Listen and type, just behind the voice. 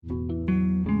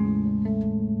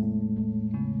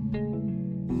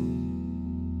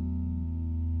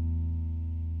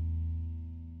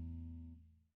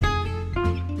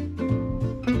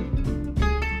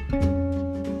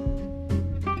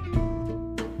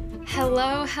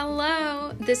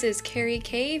Hello. This is Carrie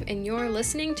Cave, and you're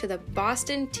listening to the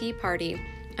Boston Tea Party,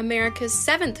 America's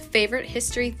 7th favorite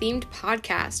history-themed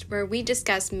podcast, where we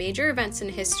discuss major events in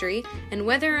history and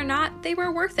whether or not they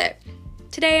were worth it.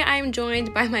 Today, I am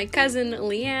joined by my cousin,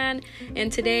 Leanne,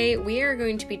 and today we are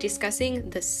going to be discussing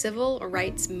the Civil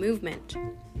Rights Movement.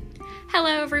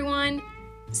 Hello, everyone.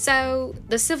 So,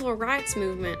 the Civil Rights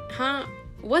Movement, huh?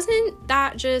 Wasn't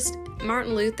that just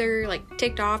Martin Luther,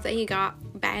 ticked off that he got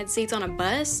bad seats on a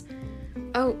bus?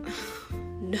 Oh,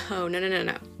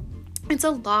 no. It's a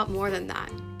lot more than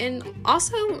that. And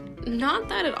also, not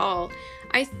that at all.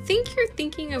 I think you're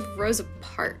thinking of Rosa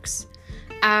Parks.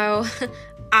 Oh,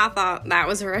 I thought that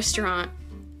was a restaurant.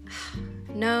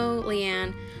 No,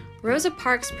 Leanne. Rosa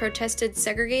Parks protested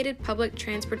segregated public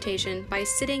transportation by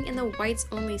sitting in the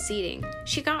whites-only seating.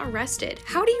 She got arrested.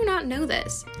 How do you not know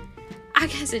this? I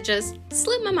guess it just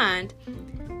slipped my mind.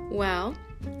 Well,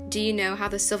 do you know how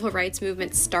the Civil Rights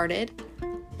Movement started?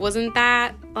 Wasn't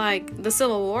that, the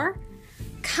Civil War?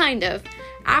 Kind of.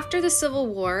 After the Civil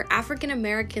War, African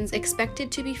Americans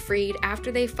expected to be freed after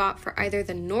they fought for either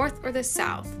the North or the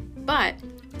South. But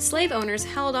slave owners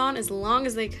held on as long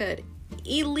as they could,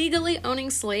 illegally owning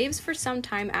slaves for some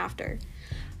time after.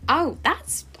 Oh,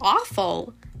 that's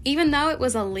awful. Even though it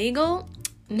was illegal,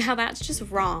 now that's just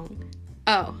wrong.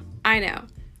 Oh, I know.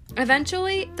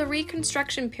 Eventually, the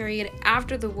Reconstruction period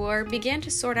after the war began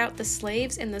to sort out the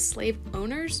slaves and the slave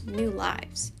owners' new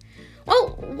lives.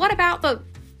 Well, what about the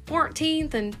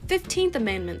 14th and 15th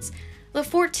Amendments? The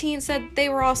 14th said they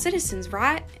were all citizens,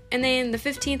 right? And then the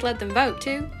 15th let them vote,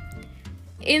 too?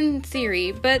 In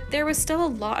theory, but there was still a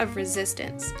lot of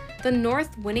resistance. The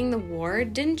North winning the war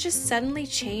didn't just suddenly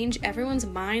change everyone's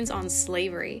minds on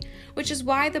slavery, which is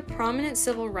why the prominent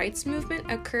civil rights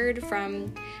movement occurred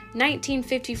from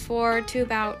 1954 to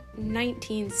about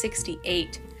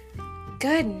 1968.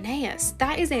 Goodness,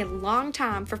 that is a long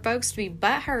time for folks to be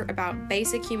butthurt about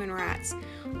basic human rights.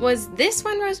 Was this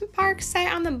when Rosa Parks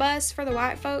sat on the bus for the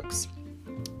white folks?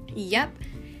 Yep.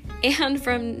 And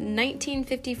from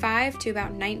 1955 to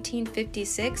about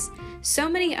 1956, so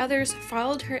many others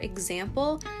followed her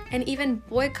example and even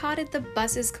boycotted the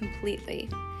buses completely,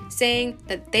 saying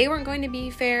that they weren't going to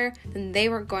be fair, then they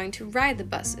weren't going to ride the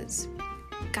buses.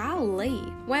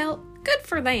 Golly, well, good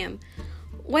for them.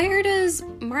 Where does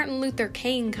Martin Luther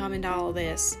King come into all of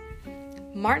this?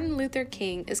 Martin Luther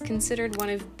King is considered one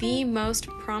of the most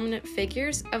prominent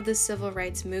figures of the civil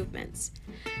rights movements.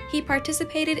 He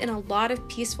participated in a lot of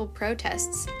peaceful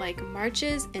protests, like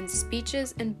marches and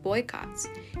speeches and boycotts.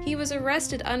 He was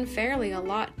arrested unfairly a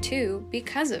lot, too,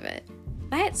 because of it.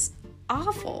 That's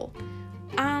awful.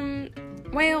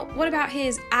 Well, what about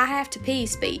his I have to pee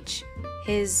speech?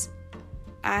 His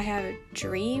I have a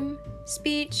dream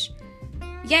speech?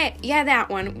 Yeah, that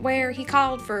one, where he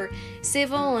called for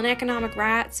civil and economic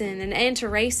rights and an end to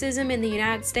racism in the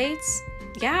United States?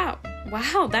 Yeah,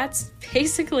 wow, that's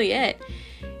basically it.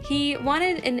 He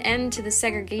wanted an end to the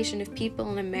segregation of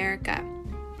people in America,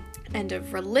 and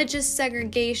of religious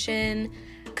segregation,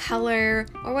 color,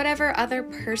 or whatever other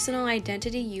personal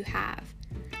identity you have.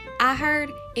 I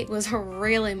heard it was a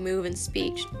really moving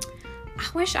speech. I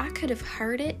wish I could have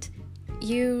heard it.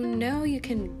 You know you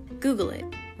can Google it,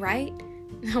 right?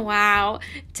 Wow,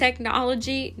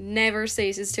 technology never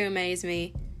ceases to amaze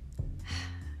me.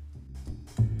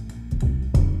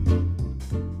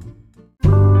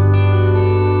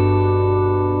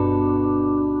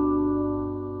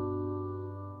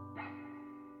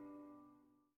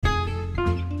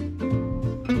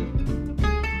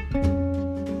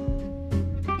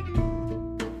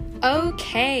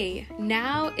 Okay,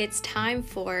 now it's time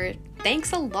for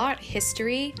Thanks a Lot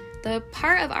History, the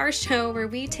part of our show where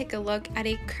we take a look at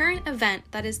a current event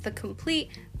that is the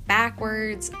complete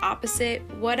backwards, opposite,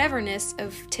 whateverness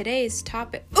of today's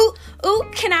topic. Ooh,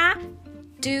 can I?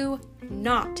 Do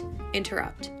not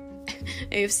interrupt.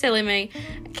 Ooh, silly me.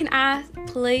 Can I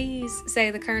please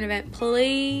say the current event?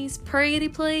 Please, pretty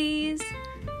please.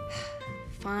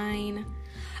 Fine.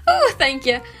 Oh, thank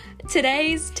you.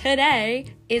 Today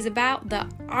is about the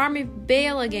Army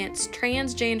bill against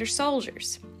transgender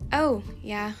soldiers. Oh,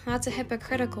 yeah, that's a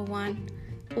hypocritical one.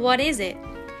 What is it?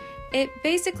 It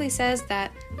basically says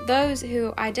that those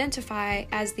who identify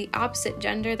as the opposite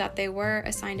gender that they were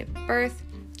assigned at birth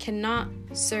cannot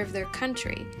serve their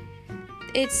country.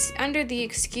 It's under the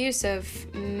excuse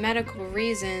of medical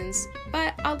reasons,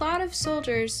 but a lot of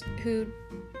soldiers who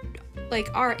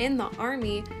are in the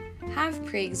Army have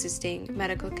pre-existing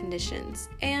medical conditions,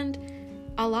 and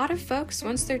a lot of folks,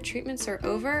 once their treatments are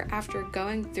over after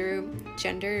going through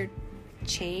gender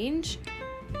change,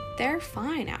 they're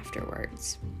fine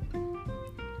afterwards.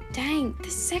 Dang,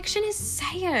 this section is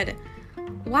sad.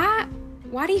 Why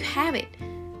do you have it?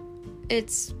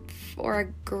 It's for a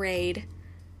grade.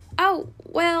 Oh,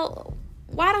 well,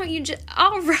 why don't you just...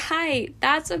 All right,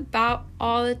 that's about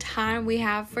all the time we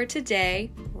have for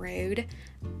today. Rude.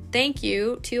 Thank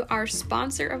you to our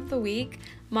sponsor of the week,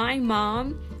 my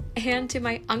mom, and to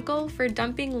my uncle for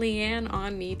dumping Leanne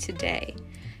on me today.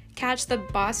 Catch the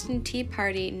Boston Tea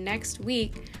Party next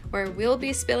week, where we'll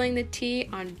be spilling the tea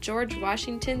on George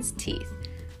Washington's teeth.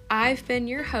 I've been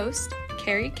your host,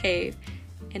 Carrie Cave,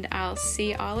 and I'll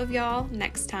see all of y'all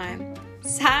next time.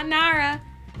 Sayonara!